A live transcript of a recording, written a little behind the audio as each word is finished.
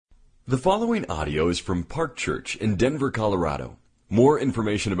The following audio is from Park Church in Denver, Colorado. More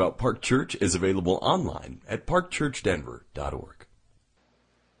information about Park Church is available online at parkchurchdenver.org.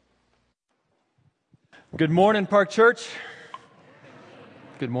 Good morning, Park Church.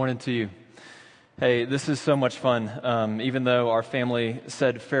 Good morning to you. Hey, this is so much fun. Even though our family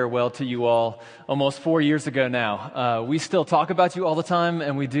said farewell to you all almost 4 years ago now, we still talk about you all the time,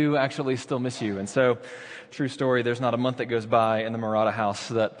 and we do actually still miss you. And so, true story, there's not a month that goes by in the Murata house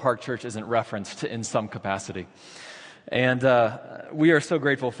that Park Church isn't referenced in some capacity. And we are so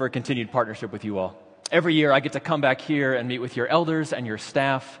grateful for a continued partnership with you all. Every year I get to come back here and meet with your elders and your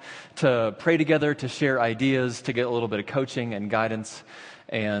staff to pray together, to share ideas, to get a little bit of coaching and guidance.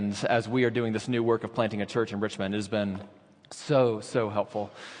 And as we are doing this new work of planting a church in Richmond, it has been so helpful.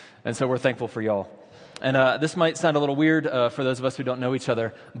 And so we're thankful for y'all. And this might sound a little weird for those of us who don't know each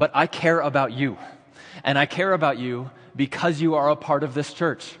other, but I care about you. And I care about you because you are a part of this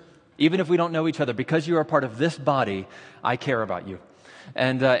church. Even if we don't know each other, because you are a part of this body, I care about you.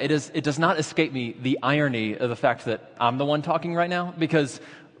 And it does not escape me the irony of the fact that I'm the one talking right now, because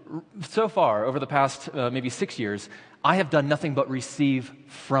so far, over the past maybe 6 years, I have done nothing but receive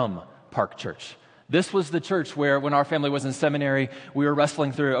from Park Church. This was the church where, when our family was in seminary, we were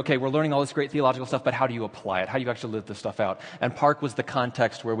wrestling through, okay, we're learning all this great theological stuff, but how do you apply it? How do you actually live this stuff out? And Park was the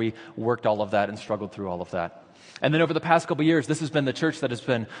context where we worked all of that and struggled through all of that. And then over the past couple years, this has been the church that has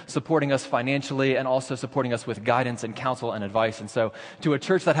been supporting us financially and also supporting us with guidance and counsel and advice. And so to a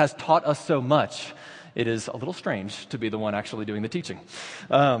church that has taught us so much, it is a little strange to be the one actually doing the teaching.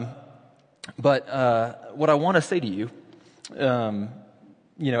 But what I want to say to you,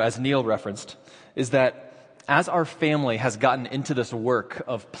 as Neil referenced, is that as our family has gotten into this work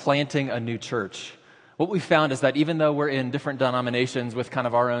of planting a new church, what we found is that even though we're in different denominations with kind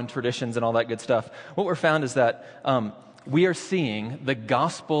of our own traditions and all that good stuff, what we're found is that we are seeing the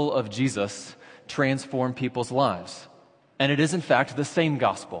gospel of Jesus transform people's lives. And it is, in fact, the same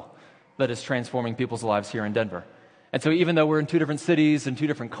gospel that is transforming people's lives here in Denver. And so even though we're in two different cities and two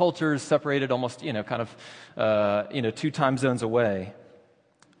different cultures, separated almost, 2 time zones away,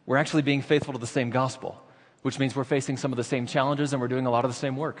 we're actually being faithful to the same gospel, which means we're facing some of the same challenges and we're doing a lot of the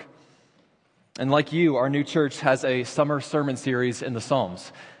same work. And like you, our new church has a summer sermon series in the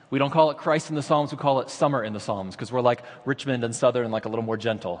Psalms. We don't call it Christ in the Psalms, we call it Summer in the Psalms, because we're like Richmond and Southern, like a little more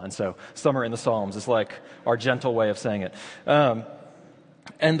gentle. And so Summer in the Psalms is like our gentle way of saying it.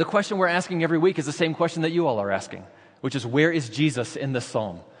 And the question we're asking every week is the same question that you all are asking, which is, where is Jesus in this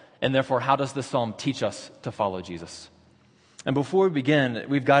psalm? And therefore, how does this psalm teach us to follow Jesus? And before we begin,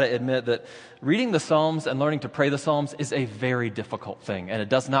 we've got to admit that reading the Psalms and learning to pray the Psalms is a very difficult thing, and it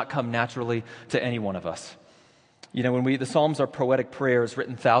does not come naturally to any one of us. The Psalms are poetic prayers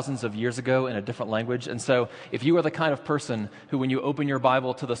written thousands of years ago in a different language, and so if you are the kind of person who, when you open your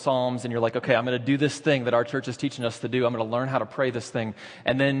Bible to the Psalms and you're like, okay, I'm going to do this thing that our church is teaching us to do, I'm going to learn how to pray this thing,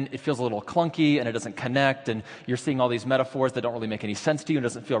 and then it feels a little clunky and it doesn't connect, and you're seeing all these metaphors that don't really make any sense to you and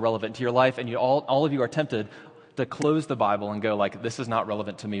doesn't feel relevant to your life, and all of you are tempted to close the Bible and go like, this is not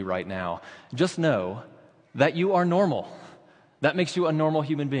relevant to me right now. Just know that you are normal. That makes you a normal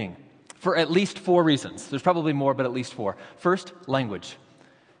human being for at least 4 reasons. There's probably more, but at least 4. First, language.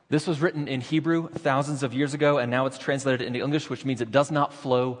 This was written in Hebrew thousands of years ago, and now it's translated into English, which means it does not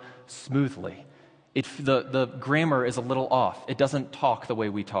flow smoothly. The grammar is a little off. It doesn't talk the way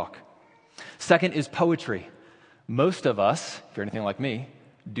we talk. Second is poetry. Most of us, if you're anything like me,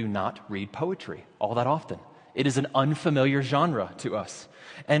 do not read poetry all that often. It is an unfamiliar genre to us.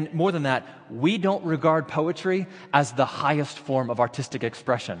 And more than that, we don't regard poetry as the highest form of artistic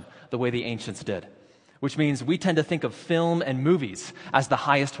expression, the way the ancients did. Which means we tend to think of film and movies as the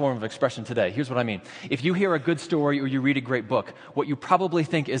highest form of expression today. Here's what I mean. If you hear a good story or you read a great book, what you probably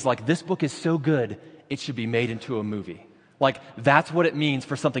think is like, this book is so good, it should be made into a movie. Like, that's what it means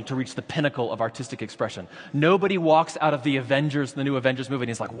for something to reach the pinnacle of artistic expression. Nobody walks out of the new Avengers movie,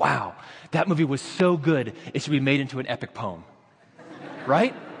 and is like, wow, that movie was so good, it should be made into an epic poem.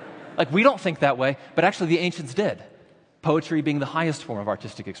 Right? Like, we don't think that way, but actually the ancients did. Poetry being the highest form of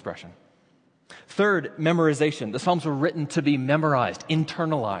artistic expression. Third, memorization. The Psalms were written to be memorized,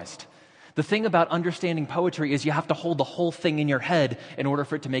 internalized. The thing about understanding poetry is you have to hold the whole thing in your head in order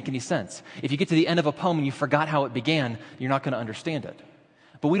for it to make any sense. If you get to the end of a poem and you forgot how it began, you're not going to understand it.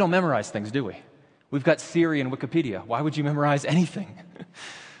 But we don't memorize things, do we? We've got Siri and Wikipedia. Why would you memorize anything?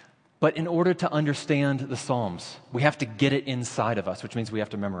 But in order to understand the Psalms, we have to get it inside of us, which means we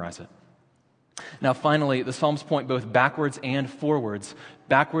have to memorize it. Now, finally, the Psalms point both backwards and forwards.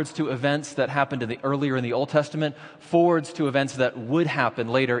 Backwards to events that happened earlier in the Old Testament, forwards to events that would happen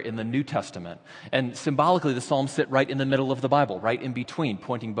later in the New Testament. And symbolically, the Psalms sit right in the middle of the Bible, right in between,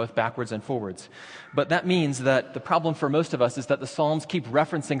 pointing both backwards and forwards. But that means that the problem for most of us is that the Psalms keep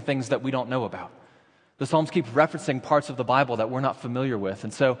referencing things that we don't know about. The Psalms keep referencing parts of the Bible that we're not familiar with.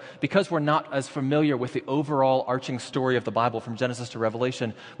 And so, because we're not as familiar with the overall arching story of the Bible from Genesis to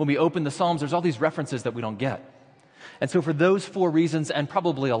Revelation, when we open the Psalms, there's all these references that we don't get. And so for those 4 reasons, and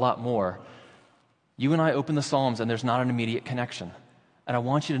probably a lot more, you and I open the Psalms and there's not an immediate connection. And I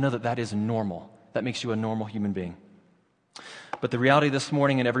want you to know that that is normal. That makes you a normal human being. But the reality this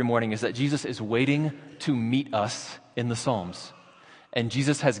morning and every morning is that Jesus is waiting to meet us in the Psalms. And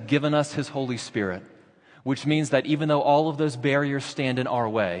Jesus has given us his Holy Spirit, which means that even though all of those barriers stand in our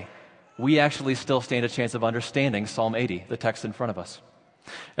way, we actually still stand a chance of understanding Psalm 80, the text in front of us.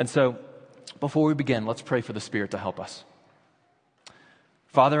 And so, before we begin, let's pray for the Spirit to help us.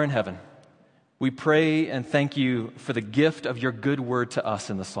 Father in heaven, we pray and thank you for the gift of your good word to us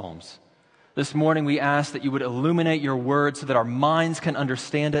in the Psalms. This morning we ask that you would illuminate your word so that our minds can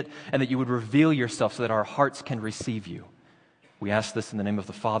understand it and that you would reveal yourself so that our hearts can receive you. We ask this in the name of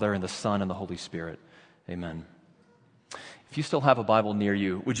the Father and the Son and the Holy Spirit. Amen. If you still have a Bible near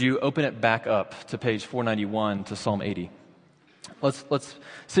you, would you open it back up to page 491 to Psalm 80? Let's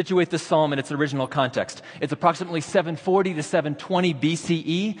situate this psalm in its original context. It's approximately 740 to 720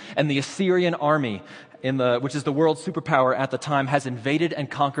 BCE, and the Assyrian army, which is the world superpower at the time, has invaded and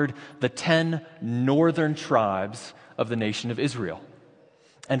conquered the 10 northern tribes of the nation of Israel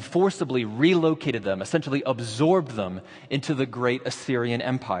and forcibly relocated them, essentially absorbed them into the great Assyrian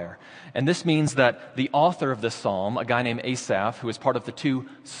Empire. And this means that the author of this psalm, a guy named Asaph, who is part of the 2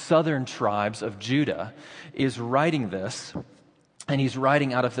 southern tribes of Judah, is writing this. And he's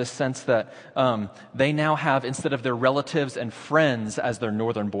writing out of this sense that they now have, instead of their relatives and friends as their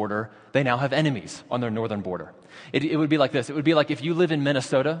northern border, they now have enemies on their northern border. It would be like this. It would be like if you live in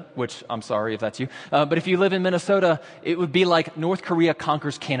Minnesota, which I'm sorry if that's you, but if you live in Minnesota, it would be like North Korea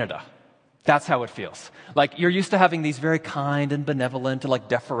conquers Canada. That's how it feels. Like you're used to having these very kind and benevolent, like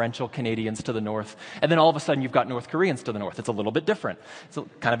deferential Canadians to the north, and then all of a sudden you've got North Koreans to the north. It's a little bit different. It's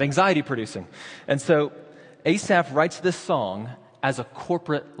kind of anxiety producing. And so Asaph writes this song as a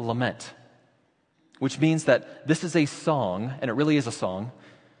corporate lament, which means that this is a song, and it really is a song,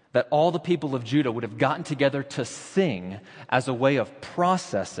 that all the people of Judah would have gotten together to sing as a way of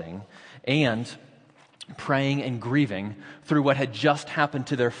processing and praying and grieving through what had just happened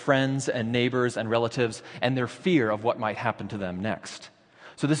to their friends and neighbors and relatives and their fear of what might happen to them next.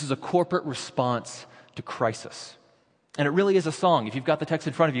 So this is a corporate response to crisis. And it really is a song. If you've got the text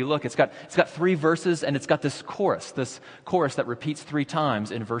in front of you, look, it's got 3 verses, and it's got this chorus that repeats 3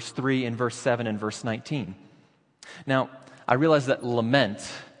 times in verse 3, in verse 7, and verse 19. Now, I realize that lament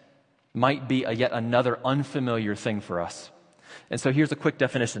might be yet another unfamiliar thing for us. And so here's a quick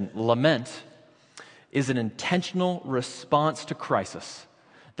definition. Lament is an intentional response to crisis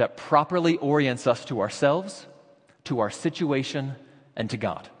that properly orients us to ourselves, to our situation, and to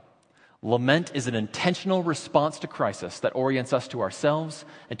God. Lament is an intentional response to crisis that orients us to ourselves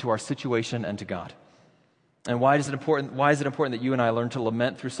and to our situation and to God. And why is it important that you and I learn to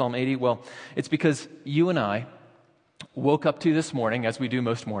lament through Psalm 80? Well, it's because you and I woke up to this morning, as we do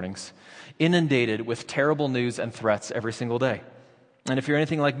most mornings, inundated with terrible news and threats every single day. And if you're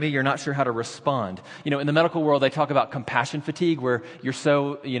anything like me, you're not sure how to respond. In the medical world, they talk about compassion fatigue, where you're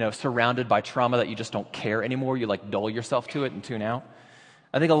so, surrounded by trauma that you just don't care anymore. You dull yourself to it and tune out.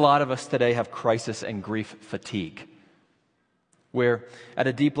 I think a lot of us today have crisis and grief fatigue, where at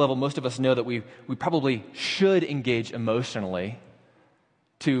a deep level, most of us know that we probably should engage emotionally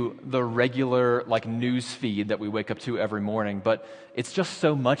to the regular news feed that we wake up to every morning, but it's just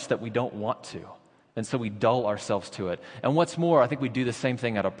so much that we don't want to, and so we dull ourselves to it. And what's more, I think we do the same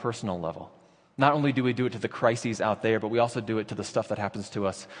thing at a personal level. Not only do we do it to the crises out there, but we also do it to the stuff that happens to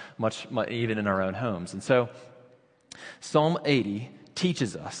us much even in our own homes. And so Psalm 80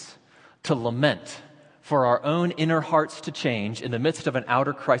 teaches us to lament for our own inner hearts to change in the midst of an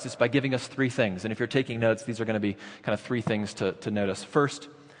outer crisis by giving us 3 things. And if you're taking notes, these are going to be kind of 3 things to notice. First,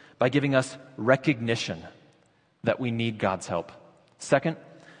 by giving us recognition that we need God's help. Second,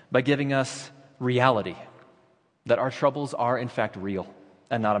 by giving us reality, that our troubles are in fact real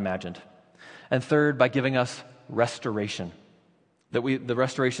and not imagined. And third, by giving us restoration, the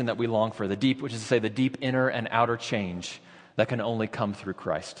restoration that we long for, which is to say the deep inner and outer change that can only come through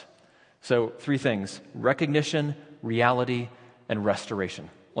Christ. So 3 things: recognition, reality, and restoration.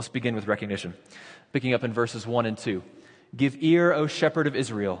 Let's begin with recognition. Picking up in verses 1 and 2. Give ear, O shepherd of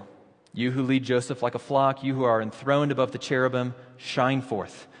Israel. You who lead Joseph like a flock, you who are enthroned above the cherubim, shine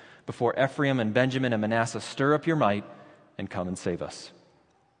forth. Before Ephraim and Benjamin and Manasseh, stir up your might and come and save us.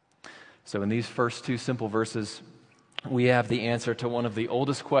 So in these first two simple verses, we have the answer to one of the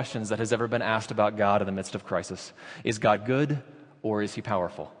oldest questions that has ever been asked about God in the midst of crisis. Is God good or is he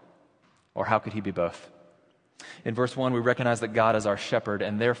powerful? Or how could he be both? In verse 1, we recognize that God is our shepherd,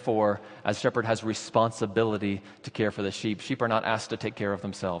 and therefore, as shepherd has responsibility to care for the sheep. Sheep are not asked to take care of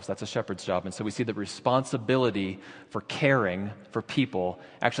themselves. That's a shepherd's job. And so we see that responsibility for caring for people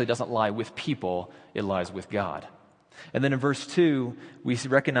actually doesn't lie with people, it lies with God. And then in verse 2, we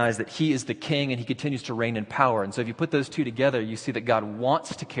recognize that he is the king and he continues to reign in power. And so if you put those two together, you see that God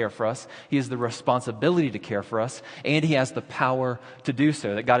wants to care for us. He has the responsibility to care for us, and he has the power to do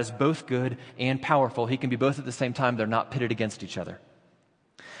so. That God is both good and powerful. He can be both at the same time. They're not pitted against each other.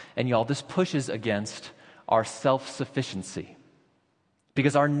 And y'all, this pushes against our self-sufficiency.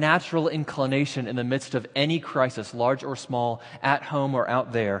 Because our natural inclination in the midst of any crisis, large or small, at home or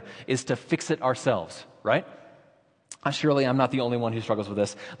out there, is to fix it ourselves, right? Surely I'm not the only one who struggles with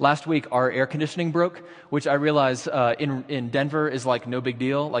this. Last week, our air conditioning broke, which I realize in Denver is like no big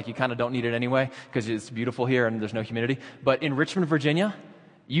deal. Like you kind of don't need it anyway because it's beautiful here and there's no humidity. But in Richmond, Virginia,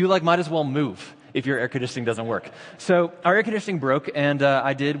 you might as well move if your air conditioning doesn't work. So our air conditioning broke, and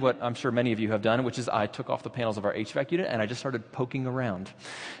I did what I'm sure many of you have done, which is I took off the panels of our HVAC unit and I just started poking around.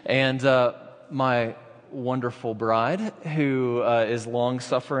 And my wonderful bride, who is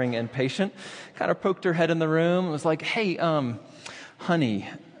long-suffering and patient, kind of poked her head in the room and was like, hey, honey,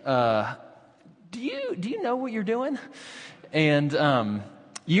 do you know what you're doing? And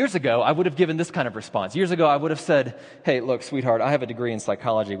years ago, I would have given this kind of response. Years ago, I would have said, hey, look, sweetheart, I have a degree in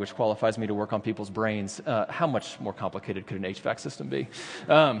psychology, which qualifies me to work on people's brains. How much more complicated could an HVAC system be?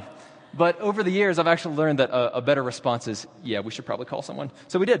 But over the years, I've actually learned that a better response is, yeah, we should probably call someone.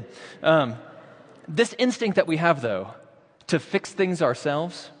 So we did. This instinct that we have, though, to fix things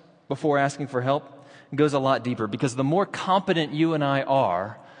ourselves before asking for help goes a lot deeper, because the more competent you and I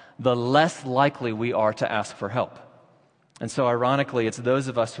are, the less likely we are to ask for help. And so ironically, it's those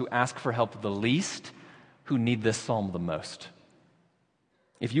of us who ask for help the least who need this psalm the most.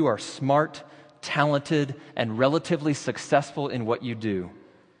 If you are smart, talented, and relatively successful in what you do,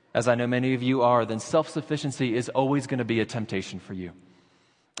 as I know many of you are, then self-sufficiency is always going to be a temptation for you.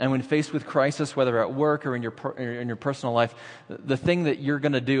 And when faced with crisis, whether at work or in your personal life, the thing that you're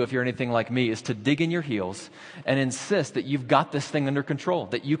going to do if you're anything like me is to dig in your heels and insist that you've got this thing under control,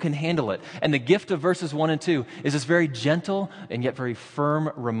 that you can handle it. And the gift of verses 1 and 2 is this very gentle and yet very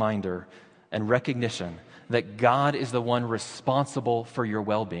firm reminder and recognition that God is the one responsible for your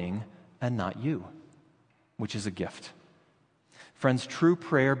well-being and not you, which is a gift. Friends, true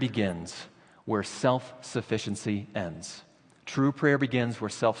prayer begins where self-sufficiency ends. True prayer begins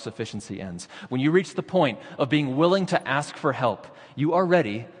where self-sufficiency ends. When you reach the point of being willing to ask for help, you are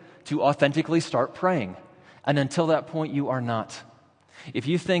ready to authentically start praying. And until that point, you are not. If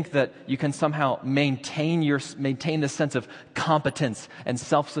you think that you can somehow maintain this sense of competence and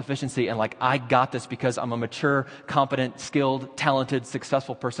self-sufficiency and I got this because I'm a mature, competent, skilled, talented,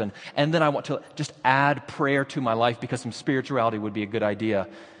 successful person, and then I want to just add prayer to my life because some spirituality would be a good idea,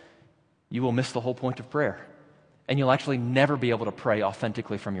 you will miss the whole point of prayer. And you'll actually never be able to pray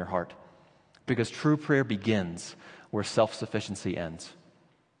authentically from your heart, because true prayer begins where self-sufficiency ends.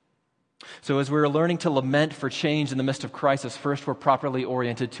 So as we're learning to lament for change in the midst of crisis, first we're properly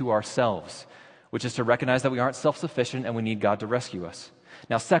oriented to ourselves, which is to recognize that we aren't self-sufficient and we need God to rescue us.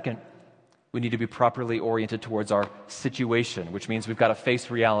 Now, second, we need to be properly oriented towards our situation, which means we've got to face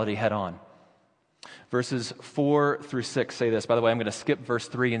reality head on. Verses 4 through 6 say this. By the way, I'm going to skip verse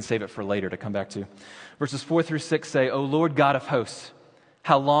 3 and save it for later to come back to. Verses 4 through 6 say, O Lord God of hosts,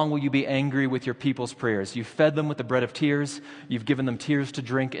 how long will you be angry with your people's prayers? You fed them with the bread of tears. You've given them tears to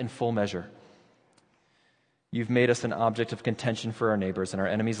drink in full measure. You've made us an object of contention for our neighbors, and our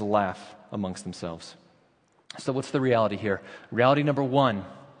enemies laugh amongst themselves. So what's the reality here? Reality number one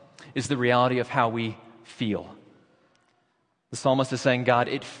is the reality of how we feel. The psalmist is saying, God,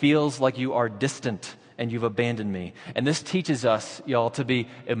 it feels like you are distant and you've abandoned me. And this teaches us, y'all, to be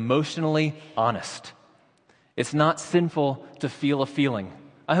emotionally honest. It's not sinful to feel a feeling.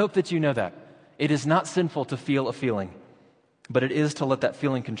 I hope that you know that. It is not sinful to feel a feeling, but it is to let that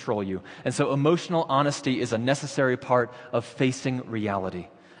feeling control you. And so emotional honesty is a necessary part of facing reality,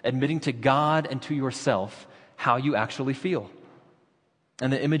 admitting to God and to yourself how you actually feel.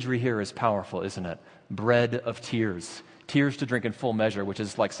 And the imagery here is powerful, isn't it? Bread of tears. Tears to drink in full measure, which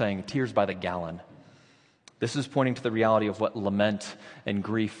is like saying tears by the gallon. This is pointing to the reality of what lament and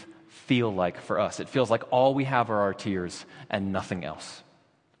grief feel like for us. It feels like all we have are our tears and nothing else.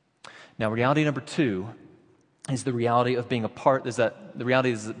 Now, reality number 2 is the reality of being a part, is that the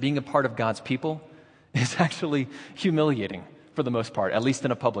reality is that being a part of God's people is actually humiliating for the most part, at least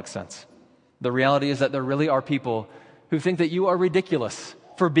in a public sense. The reality is that there really are people who think that you are ridiculous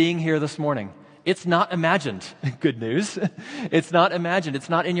for being here this morning. It's not imagined. Good news. It's not imagined. It's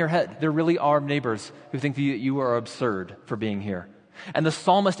not in your head. There really are neighbors who think that you are absurd for being here. And the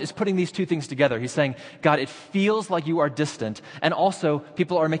psalmist is putting these two things together. He's saying, God, it feels like you are distant, and also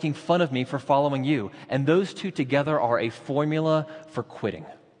people are making fun of me for following you. And those two together are a formula for quitting.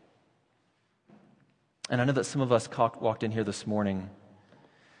 And I know that some of us walked in here this morning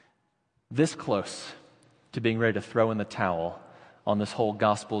this close to being ready to throw in the towel on this whole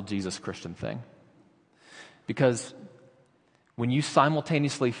gospel Jesus Christian thing. Because when you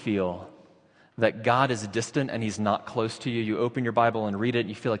simultaneously feel that God is distant and he's not close to you, you open your Bible and read it and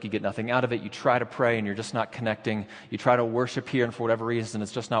you feel like you get nothing out of it, you try to pray and you're just not connecting, you try to worship here and for whatever reason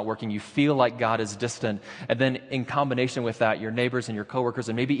it's just not working, you feel like God is distant, and then in combination with that, your neighbors and your coworkers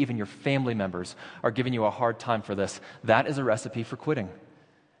and maybe even your family members are giving you a hard time for this, that is a recipe for quitting.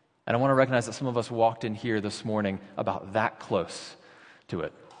 And I want to recognize that some of us walked in here this morning about that close to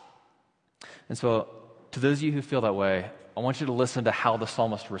it. And so, to those of you who feel that way, I want you to listen to how the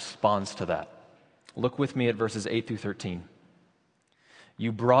psalmist responds to that. Look with me at verses 8 through 13.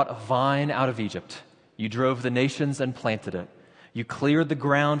 You brought a vine out of Egypt. You drove the nations and planted it. You cleared the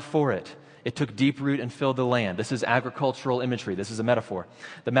ground for it. It took deep root and filled the land. This is agricultural imagery. This is a metaphor.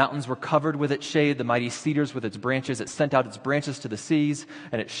 The mountains were covered with its shade, the mighty cedars with its branches. It sent out its branches to the seas,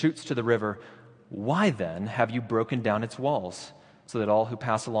 and its shoots to the river. Why then have you broken down its walls, so that all who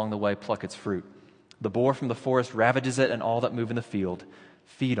pass along the way pluck its fruit? The boar from the forest ravages it, and all that move in the field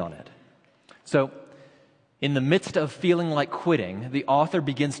feed on it. So, in the midst of feeling like quitting, the author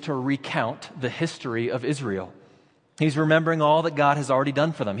begins to recount the history of Israel. He's remembering all that God has already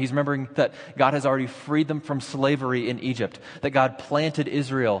done for them. He's remembering that God has already freed them from slavery in Egypt, that God planted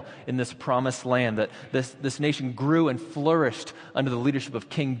Israel in this promised land, that this nation grew and flourished under the leadership of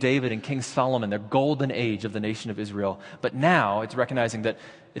King David and King Solomon, their golden age of the nation of Israel. But now it's recognizing that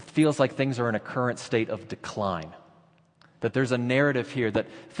it feels like things are in a current state of decline, that there's a narrative here that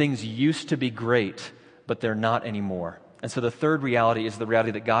things used to be great, but they're not anymore. And so the third reality is the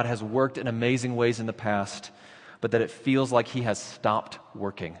reality that God has worked in amazing ways in the past, but that it feels like he has stopped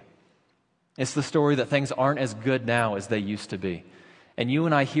working. It's the story that things aren't as good now as they used to be. And you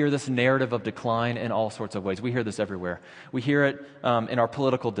and I hear this narrative of decline in all sorts of ways. We hear this everywhere. We hear it in our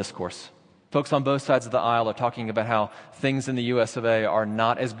political discourse. Folks on both sides of the aisle are talking about how things in the US of A are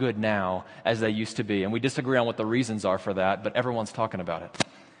not as good now as they used to be. And we disagree on what the reasons are for that, but everyone's talking about it.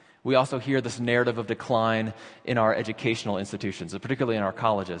 We also hear this narrative of decline in our educational institutions, particularly in our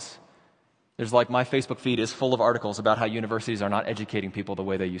colleges. There's like my Facebook feed is full of articles about how universities are not educating people the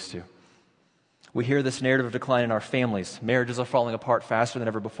way they used to. We hear this narrative of decline in our families. Marriages are falling apart faster than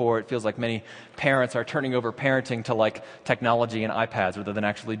ever before. It feels like many parents are turning over parenting to like technology and iPads rather than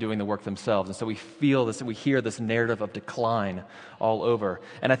actually doing the work themselves. And so we feel this and we hear this narrative of decline all over.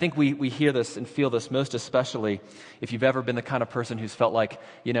 And I think we hear this and feel this most especially if you've ever been the kind of person who's felt like,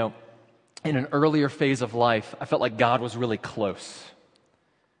 you know, in an earlier phase of life, I felt like God was really close.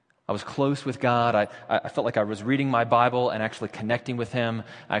 I was close with God. I felt like I was reading my Bible and actually connecting with him.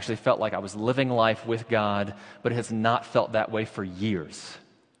 I actually felt like I was living life with God, but it has not felt that way for years.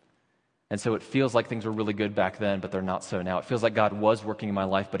 And so it feels like things were really good back then, but they're not so now. It feels like God was working in my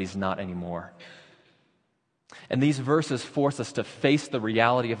life, but he's not anymore. And these verses force us to face the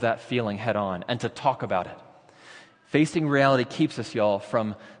reality of that feeling head on and to talk about it. Facing reality keeps us, y'all,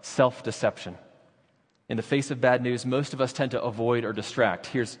 from self-deception. In the face of bad news, most of us tend to avoid or distract.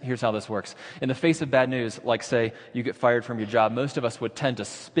 Here's how this works. In the face of bad news, like say you get fired from your job, most of us would tend to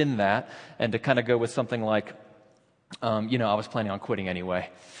spin that and to kind of go with something like, I was planning on quitting anyway.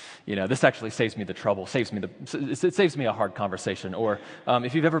 This actually saves me the trouble, it saves me a hard conversation. Or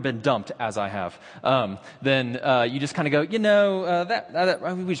if you've ever been dumped, as I have, then you just kind of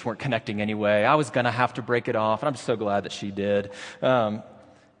go, we just weren't connecting anyway. I was going to have to break it off, and I'm so glad that she did.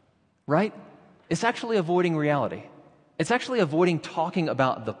 Right? It's actually avoiding reality. It's actually avoiding talking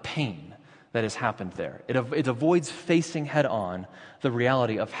about the pain that has happened there. It avoids facing head on the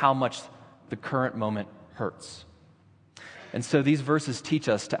reality of how much the current moment hurts. And so these verses teach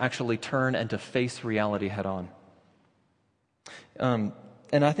us to actually turn and to face reality head on. And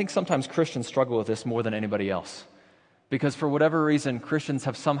I think sometimes Christians struggle with this more than anybody else. Because for whatever reason, Christians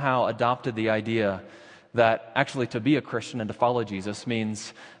have somehow adopted the idea that actually to be a Christian and to follow Jesus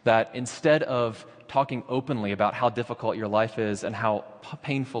means that instead of talking openly about how difficult your life is and how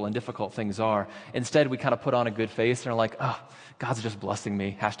painful and difficult things are. Instead, we kind of put on a good face and are like, oh, God's just blessing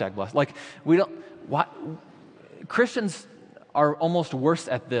me, #blessed. Like, Christians are almost worse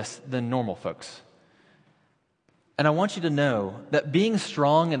at this than normal folks. And I want you to know that being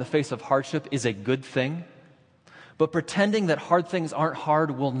strong in the face of hardship is a good thing, but pretending that hard things aren't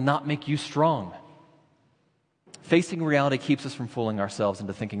hard will not make you strong. Facing reality keeps us from fooling ourselves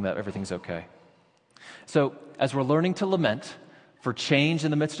into thinking that everything's okay. So, as we're learning to lament for change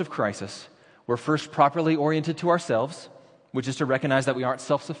in the midst of crisis, we're first properly oriented to ourselves, which is to recognize that we aren't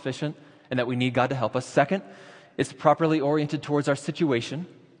self-sufficient and that we need God to help us. Second, it's properly oriented towards our situation,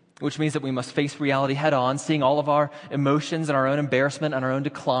 which means that we must face reality head on, seeing all of our emotions and our own embarrassment and our own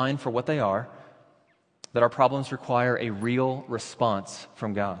decline for what they are, that our problems require a real response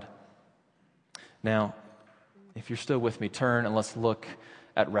from God. Now, if you're still with me, turn and let's look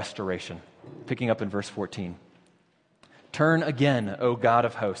at restoration, picking up in verse 14. Turn again, O God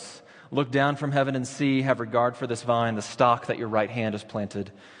of hosts. Look down from heaven and see, have regard for this vine, the stock that your right hand has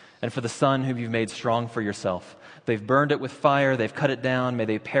planted, and for the son whom you've made strong for yourself. They've burned it with fire, they've cut it down, may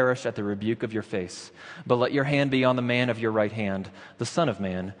they perish at the rebuke of your face. But let your hand be on the man of your right hand, the Son of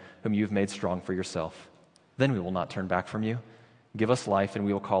Man, whom you've made strong for yourself. Then we will not turn back from you. Give us life, and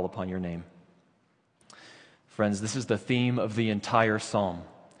we will call upon your name. Friends, this is the theme of the entire psalm.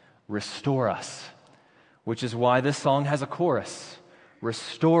 Restore us, which is why this song has a chorus.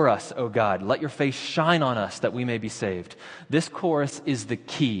 Restore us, O God. Let your face shine on us that we may be saved. This chorus is the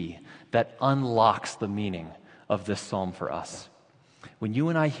key that unlocks the meaning of this psalm for us. When you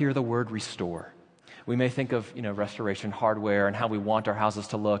and I hear the word restore, we may think of, restoration hardware and how we want our houses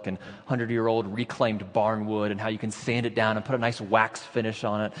to look and 100-year-old reclaimed barn wood and how you can sand it down and put a nice wax finish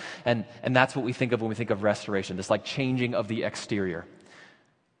on it. And that's what we think of when we think of restoration, this like changing of the exterior.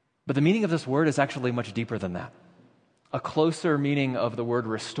 But the meaning of this word is actually much deeper than that. A closer meaning of the word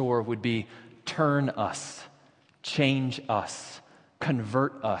restore would be turn us, change us,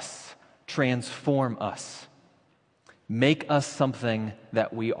 convert us, transform us, make us something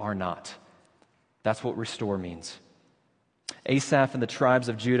that we are not. That's what restore means. Asaph and the tribes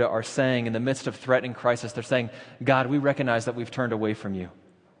of Judah are saying, in the midst of threatening crisis, they're saying, God, we recognize that we've turned away from you.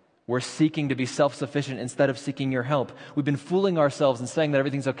 We're seeking to be self-sufficient instead of seeking your help. We've been fooling ourselves and saying that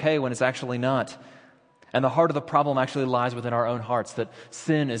everything's okay when it's actually not. And the heart of the problem actually lies within our own hearts, that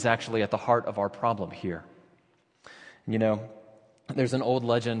sin is actually at the heart of our problem here. There's an old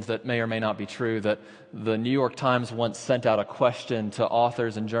legend that may or may not be true that the New York Times once sent out a question to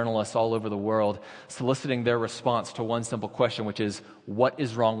authors and journalists all over the world, soliciting their response to one simple question, which is, what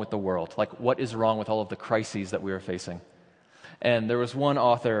is wrong with the world? Like, what is wrong with all of the crises that we are facing? And there was one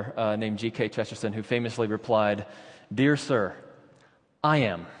author named G.K. Chesterton who famously replied, Dear sir, I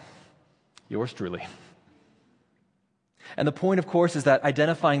am. Yours truly. And the point, of course, is that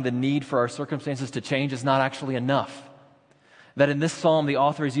identifying the need for our circumstances to change is not actually enough. That in this psalm, the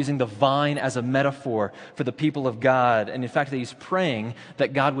author is using the vine as a metaphor for the people of God. And in fact, that he's praying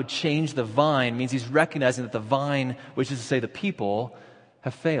that God would change the vine means he's recognizing that the vine, which is to say the people,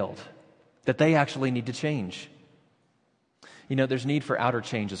 have failed. That they actually need to change. There's need for outer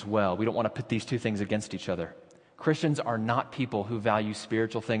change as well. We don't want to put these two things against each other. Christians are not people who value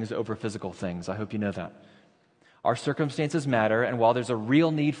spiritual things over physical things. I hope you know that. Our circumstances matter, and while there's a real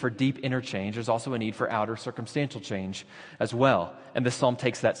need for deep inner change, there's also a need for outer circumstantial change as well. And this psalm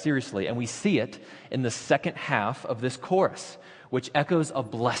takes that seriously. And we see it in the second half of this chorus, which echoes a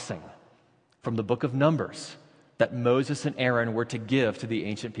blessing from the book of Numbers that Moses and Aaron were to give to the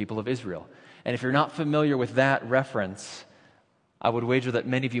ancient people of Israel. And if you're not familiar with that reference, I would wager that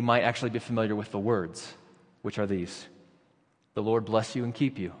many of you might actually be familiar with the words, which are these. The Lord bless you and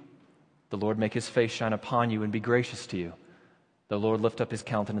keep you. The Lord make his face shine upon you and be gracious to you. The Lord lift up his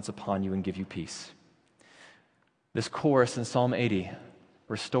countenance upon you and give you peace. This chorus in Psalm 80,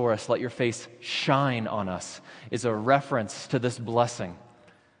 restore us, let your face shine on us, is a reference to this blessing.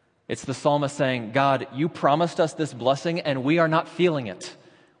 It's the psalmist saying, God, you promised us this blessing and we are not feeling it.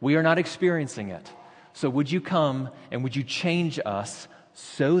 We are not experiencing it. So would you come and would you change us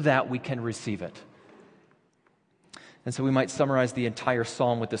so that we can receive it? And so we might summarize the entire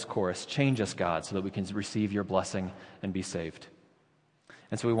psalm with this chorus, change us, God, so that we can receive your blessing and be saved.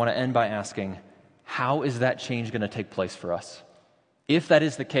 And so we want to end by asking, how is that change going to take place for us? If that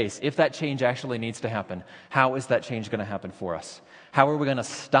is the case, if that change actually needs to happen, how is that change going to happen for us? How are we going to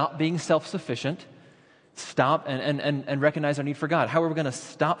stop being self-sufficient, stop and recognize our need for God? How are we going to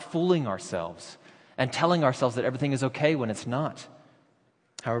stop fooling ourselves and telling ourselves that everything is okay when it's not?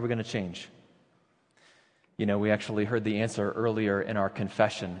 How are we going to change? We actually heard the answer earlier in our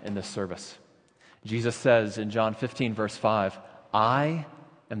confession in this service. Jesus says in John 15, verse 5, I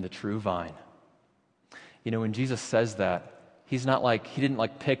am the true vine. You know, when Jesus says that, he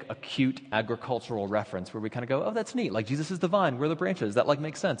didn't pick a cute agricultural reference where we kind of go, oh, that's neat. Like, Jesus is the vine, we're the branches. That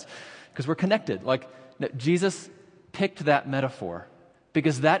makes sense because we're connected. Jesus picked that metaphor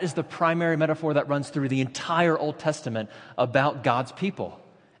because that is the primary metaphor that runs through the entire Old Testament about God's people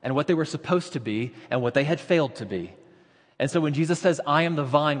and what they were supposed to be and what they had failed to be. And so when Jesus says, I am the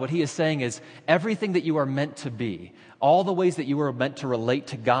vine, what he is saying is everything that you are meant to be, all the ways that you are meant to relate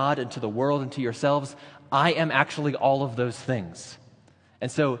to God and to the world and to yourselves, I am actually all of those things.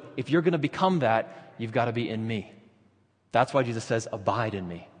 And so if you're going to become that, you've got to be in me. That's why Jesus says, abide in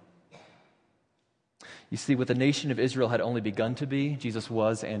me. You see, what the nation of Israel had only begun to be, Jesus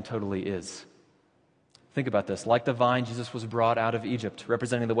was and totally is. Think about this. Like the vine, Jesus was brought out of Egypt,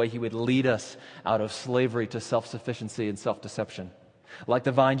 representing the way he would lead us out of slavery to self-sufficiency and self-deception. Like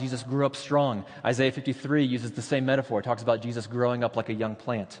the vine, Jesus grew up strong. Isaiah 53 uses the same metaphor. It talks about Jesus growing up like a young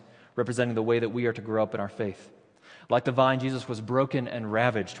plant, representing the way that we are to grow up in our faith. Like the vine, Jesus was broken and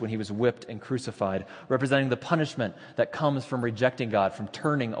ravaged when he was whipped and crucified, representing the punishment that comes from rejecting God, from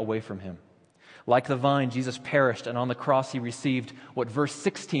turning away from him. Like the vine, Jesus perished, and on the cross he received what verse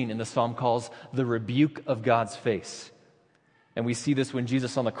 16 in the psalm calls the rebuke of God's face. And we see this when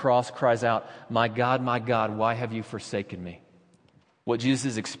Jesus on the cross cries out, my God, why have you forsaken me? What Jesus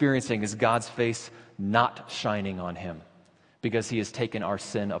is experiencing is God's face not shining on him because he has taken our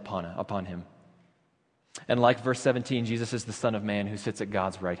sin upon him. And like verse 17, Jesus is the Son of Man who sits at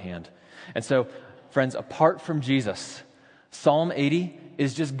God's right hand. And so, friends, apart from Jesus, Psalm 80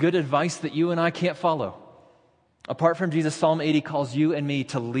 is just good advice that you and I can't follow. Apart from Jesus, Psalm 80 calls you and me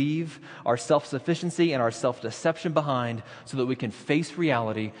to leave our self-sufficiency and our self-deception behind so that we can face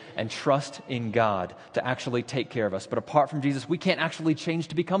reality and trust in God to actually take care of us. But apart from Jesus, we can't actually change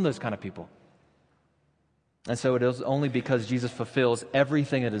to become those kind of people. And so it is only because Jesus fulfills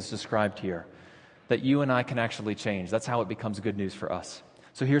everything that is described here that you and I can actually change. That's how it becomes good news for us.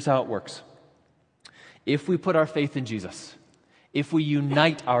 So here's how it works. If we put our faith in Jesus, if we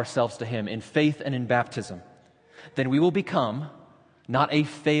unite ourselves to him in faith and in baptism, then we will become not a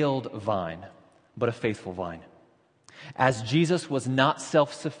failed vine, but a faithful vine. As Jesus was not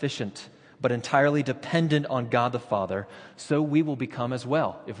self-sufficient, but entirely dependent on God the Father, so we will become as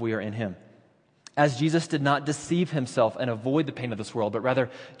well if we are in him. As Jesus did not deceive himself and avoid the pain of this world, but rather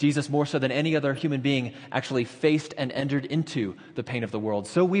Jesus, more so than any other human being, actually faced and entered into the pain of the world,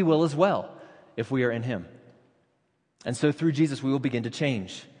 so we will as well if we are in him. And so through Jesus, we will begin to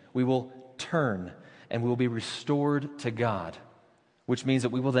change. We will turn and we will be restored to God, which means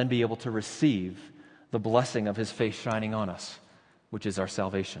that we will then be able to receive the blessing of his face shining on us, which is our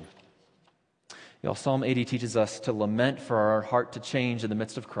salvation. Psalm 80 teaches us to lament for our heart to change in the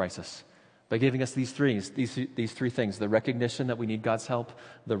midst of crisis by giving us these three things: the recognition that we need God's help,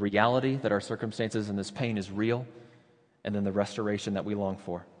 the reality that our circumstances and this pain is real, and then the restoration that we long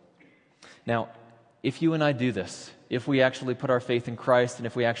for. Now, if you and I do this, if we actually put our faith in Christ and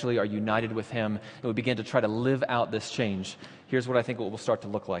if we actually are united with him and we begin to try to live out this change, here's what I think it will start to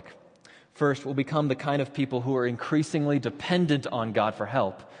look like. First, we'll become the kind of people who are increasingly dependent on God for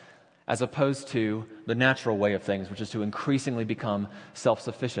help, as opposed to the natural way of things, which is to increasingly become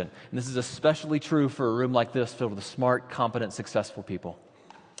self-sufficient. And this is especially true for a room like this filled with smart, competent, successful people.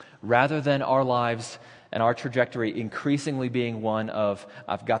 Rather than our lives and our trajectory increasingly being one of,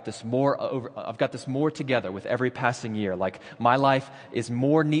 I've got this more together with every passing year. Like, my life is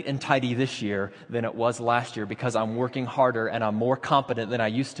more neat and tidy this year than it was last year because I'm working harder and I'm more competent than I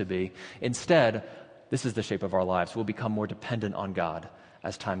used to be. Instead, this is the shape of our lives. We'll become more dependent on God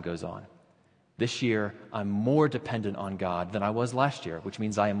as time goes on. This year, I'm more dependent on God than I was last year, which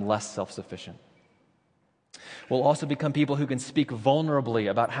means I am less self-sufficient. We'll also become people who can speak vulnerably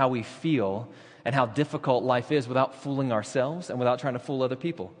about how we feel and how difficult life is without fooling ourselves and without trying to fool other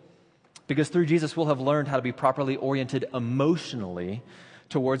people. Because through Jesus, we'll have learned how to be properly oriented emotionally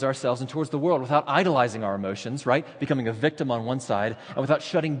towards ourselves and towards the world without idolizing our emotions, right? Becoming a victim on one side, and without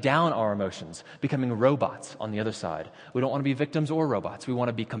shutting down our emotions, becoming robots on the other side. We don't want to be victims or robots. We want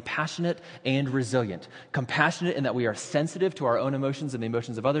to be compassionate and resilient. Compassionate in that we are sensitive to our own emotions and the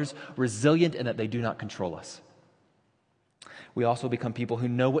emotions of others, resilient in that they do not control us. We also become people who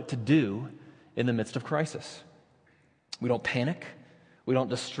know what to do in the midst of crisis. We don't panic. We don't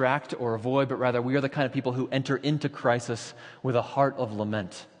distract or avoid, but rather we are the kind of people who enter into crisis with a heart of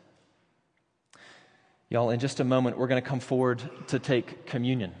lament. Y'all, in just a moment, we're going to come forward to take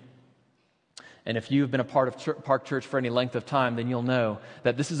communion. And if you've been a part of Park Church for any length of time, then you'll know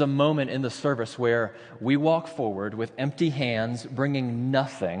that this is a moment in the service where we walk forward with empty hands, bringing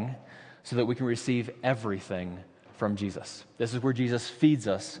nothing, so that we can receive everything from Jesus. This is where Jesus feeds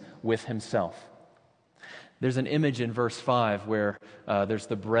us with himself. There's an image in verse 5 where there's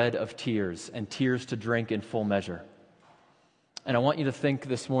the bread of tears and tears to drink in full measure. And I want you to think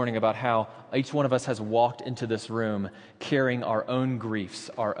this morning about how each one of us has walked into this room carrying our own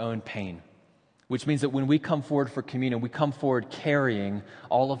griefs, our own pain, which means that when we come forward for communion, we come forward carrying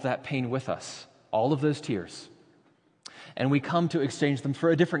all of that pain with us, all of those tears. And we come to exchange them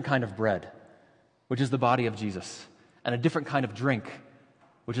for a different kind of bread, which is the body of Jesus, and a different kind of drink,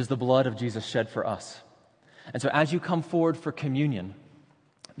 which is the blood of Jesus shed for us. And so as you come forward for communion,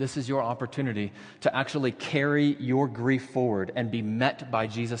 this is your opportunity to actually carry your grief forward and be met by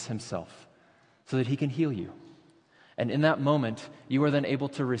Jesus himself so that he can heal you. And in that moment, you are then able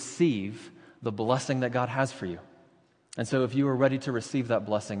to receive the blessing that God has for you. And so if you are ready to receive that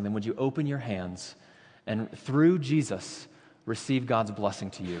blessing, then would you open your hands and through Jesus receive God's blessing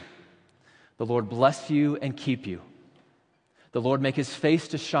to you. The Lord bless you and keep you. The Lord make his face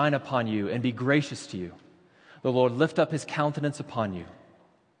to shine upon you and be gracious to you. The Lord lift up his countenance upon you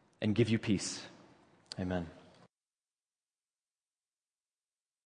and give you peace. Amen.